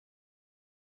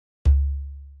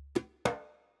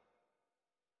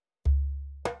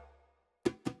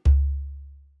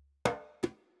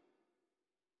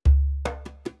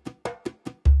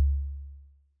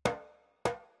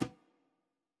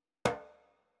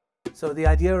So the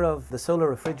idea of the solar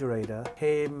refrigerator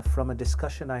came from a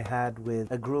discussion I had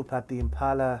with a group at the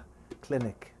Impala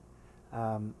Clinic,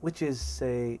 which is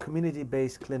a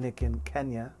community-based clinic in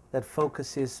Kenya that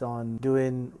focuses on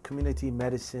doing community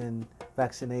medicine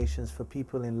vaccinations for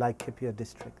people in Laikipia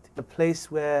district, a place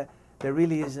where there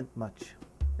really isn't much.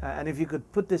 And if you could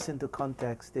put this into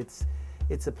context,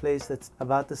 it's a place that's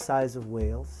about the size of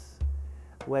Wales,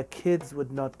 where kids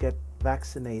would not get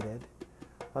vaccinated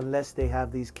unless they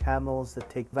have these camels that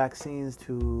take vaccines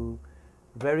to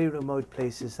very remote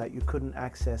places that you couldn't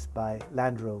access by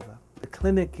Land Rover. The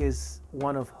clinic is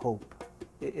one of hope.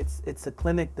 It's a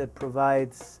clinic that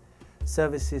provides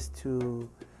services to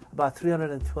about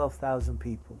 312,000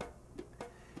 people.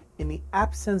 In the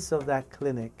absence of that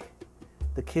clinic,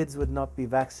 the kids would not be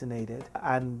vaccinated,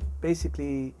 and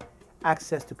basically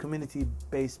access to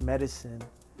community-based medicine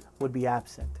would be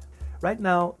absent. Right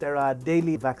now, there are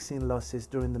daily vaccine losses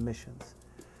during the missions.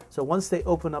 So once they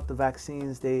open up the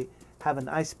vaccines, they have an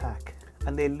ice pack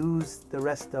and they lose the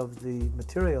rest of the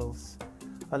materials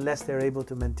unless they're able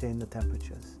to maintain the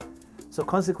temperatures. So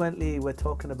consequently, we're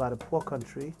talking about a poor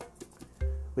country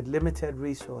with limited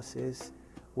resources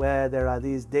where there are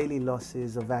these daily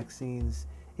losses of vaccines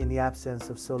in the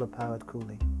absence of solar-powered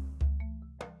cooling.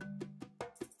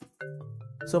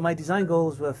 So my design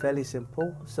goals were fairly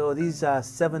simple. So these are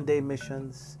 7-day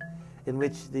missions in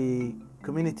which the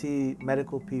community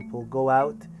medical people go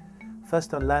out,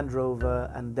 first on Land Rover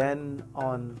and then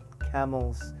on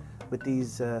camels with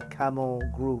these camel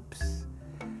groups.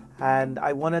 And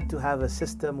I wanted to have a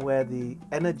system where the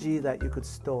energy that you could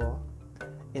store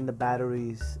in the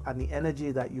batteries and the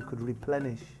energy that you could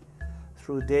replenish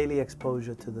through daily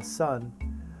exposure to the sun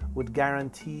would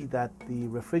guarantee that the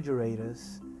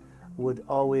refrigerators would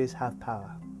always have power.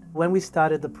 When we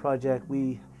started the project,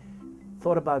 we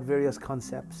thought about various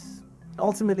concepts.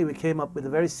 Ultimately, we came up with a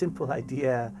very simple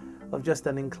idea of just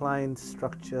an inclined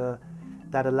structure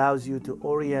that allows you to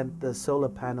orient the solar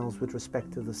panels with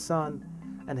respect to the sun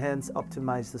and hence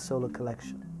optimize the solar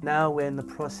collection. Now we're in the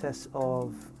process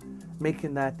of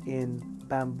making that in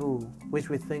bamboo, which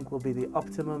we think will be the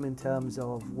optimum in terms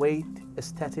of weight,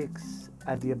 aesthetics,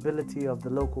 and the ability of the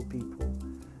local people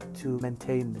to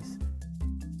maintain this.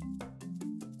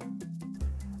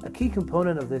 A key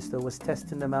component of this, though, was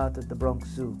testing them out at the Bronx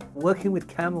Zoo. Working with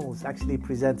camels actually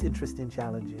presents interesting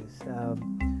challenges.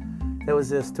 There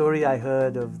was a story I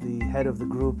heard of the head of the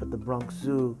group at the Bronx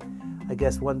Zoo. I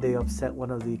guess one day upset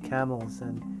one of the camels,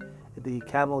 and the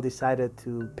camel decided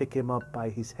to pick him up by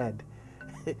his head.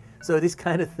 So this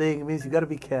kind of thing means you've got to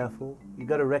be careful. You've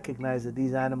got to recognize that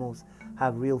these animals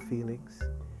have real feelings,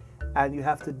 and you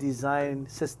have to design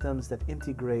systems that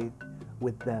integrate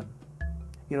with them.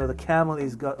 You know, the camel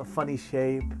has got a funny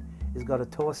shape, it's got a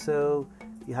torso.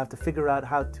 You have to figure out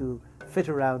how to fit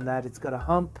around that. It's got a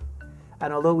hump,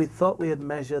 and although we thought we had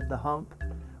measured the hump,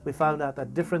 we found out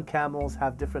that different camels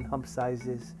have different hump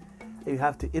sizes. You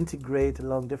have to integrate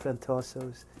along different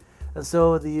torsos. And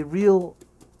so the real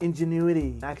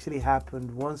ingenuity actually happened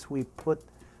once we put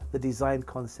the design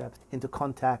concept into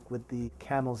contact with the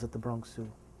camels at the Bronx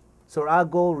Zoo. So our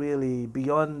goal really,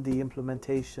 beyond the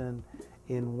implementation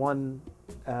in one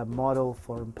model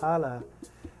for Impala,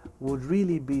 would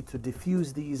really be to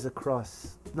diffuse these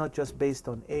across, not just based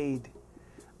on aid,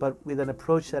 but with an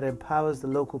approach that empowers the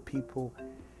local people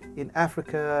in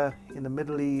Africa, in the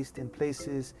Middle East, in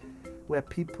places where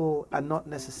people are not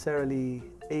necessarily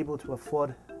able to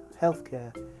afford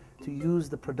healthcare, to use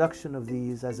the production of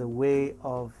these as a way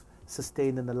of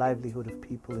sustaining the livelihood of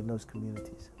people in those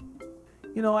communities.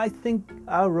 You know, I think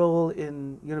our role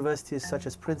in universities such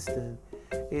as Princeton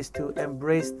is to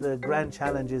embrace the grand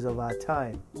challenges of our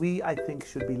time. We, I think,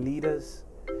 should be leaders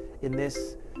in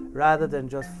this rather than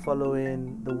just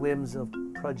following the whims of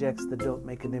projects that don't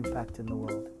make an impact in the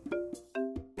world.